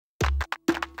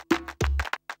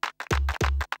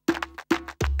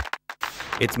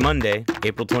It's Monday,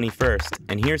 April 21st,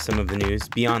 and here's some of the news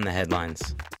beyond the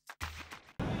headlines.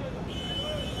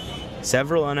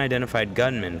 Several unidentified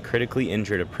gunmen critically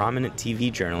injured a prominent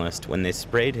TV journalist when they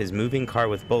sprayed his moving car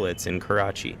with bullets in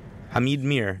Karachi. Hamid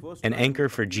Mir, an anchor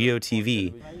for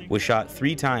GeoTV, was shot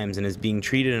 3 times and is being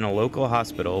treated in a local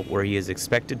hospital where he is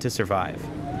expected to survive.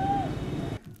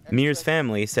 Mir's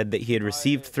family said that he had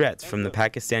received threats from the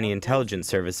Pakistani intelligence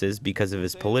services because of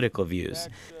his political views,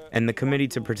 and the Committee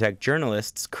to Protect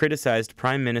Journalists criticized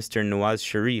Prime Minister Nawaz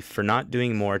Sharif for not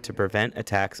doing more to prevent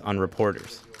attacks on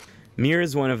reporters. Mir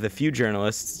is one of the few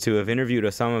journalists to have interviewed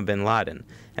Osama bin Laden,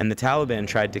 and the Taliban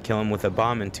tried to kill him with a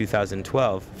bomb in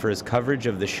 2012 for his coverage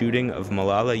of the shooting of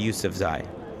Malala Yousafzai.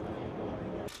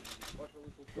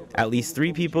 At least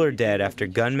 3 people are dead after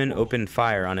gunmen opened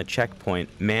fire on a checkpoint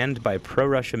manned by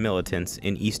pro-Russia militants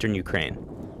in eastern Ukraine.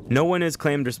 No one has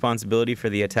claimed responsibility for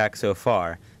the attack so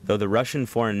far, though the Russian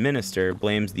foreign minister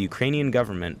blames the Ukrainian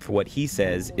government for what he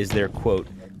says is their, quote,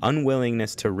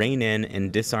 unwillingness to rein in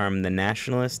and disarm the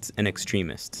nationalists and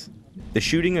extremists. The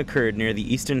shooting occurred near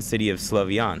the eastern city of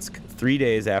Slavyansk 3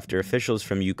 days after officials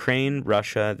from Ukraine,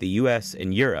 Russia, the US,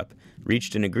 and Europe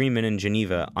reached an agreement in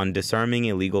Geneva on disarming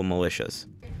illegal militias.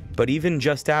 But even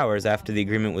just hours after the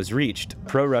agreement was reached,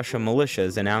 pro-Russia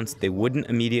militias announced they wouldn't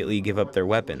immediately give up their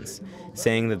weapons,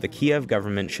 saying that the Kiev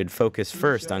government should focus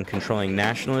first on controlling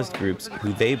nationalist groups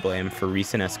who they blame for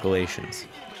recent escalations.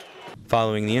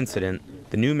 Following the incident,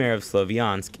 the new mayor of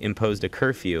Slavyansk imposed a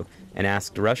curfew and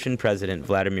asked Russian President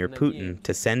Vladimir Putin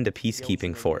to send a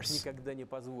peacekeeping force.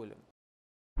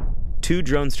 2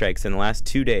 drone strikes in the last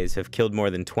 2 days have killed more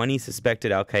than 20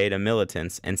 suspected al-Qaeda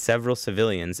militants and several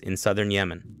civilians in southern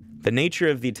Yemen. The nature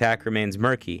of the attack remains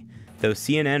murky, though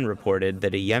CNN reported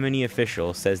that a Yemeni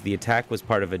official says the attack was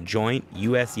part of a joint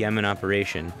U.S.-Yemen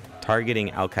operation targeting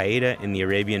al-Qaeda in the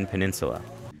Arabian Peninsula.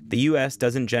 The U.S.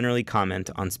 doesn't generally comment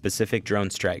on specific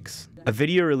drone strikes. A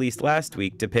video released last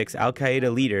week depicts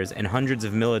al-Qaeda leaders and hundreds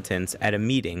of militants at a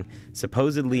meeting,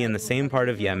 supposedly in the same part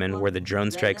of Yemen where the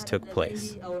drone strikes took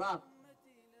place.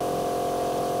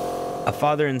 A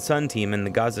father and son team in the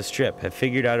Gaza Strip have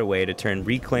figured out a way to turn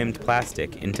reclaimed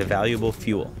plastic into valuable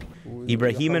fuel.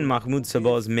 Ibrahim and Mahmoud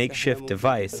Sabol's makeshift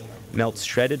device melts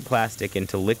shredded plastic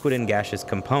into liquid and gaseous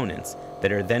components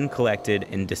that are then collected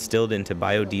and distilled into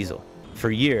biodiesel. For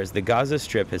years, the Gaza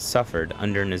Strip has suffered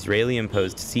under an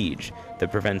Israeli-imposed siege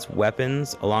that prevents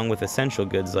weapons, along with essential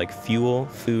goods like fuel,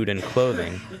 food, and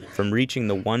clothing, from reaching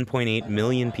the 1.8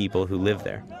 million people who live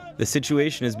there. The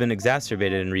situation has been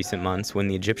exacerbated in recent months when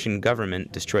the Egyptian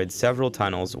government destroyed several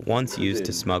tunnels once used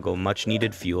to smuggle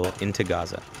much-needed fuel into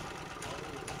Gaza.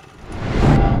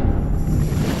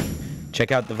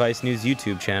 Check out the VICE News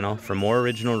YouTube channel for more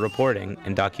original reporting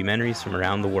and documentaries from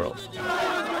around the world.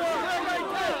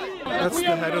 That's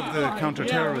the head of the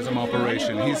counterterrorism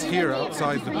operation. He's here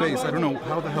outside the base. I don't know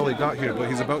how the hell he got here, but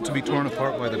he's about to be torn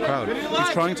apart by the crowd. He's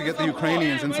trying to get the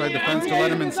Ukrainians inside the fence to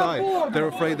let him inside. They're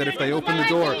afraid that if they open the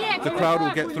door, the crowd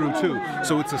will get through too.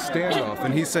 So it's a standoff,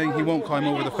 and he's saying he won't climb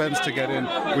over the fence to get in,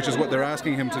 which is what they're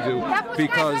asking him to do,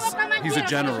 because he's a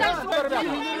general.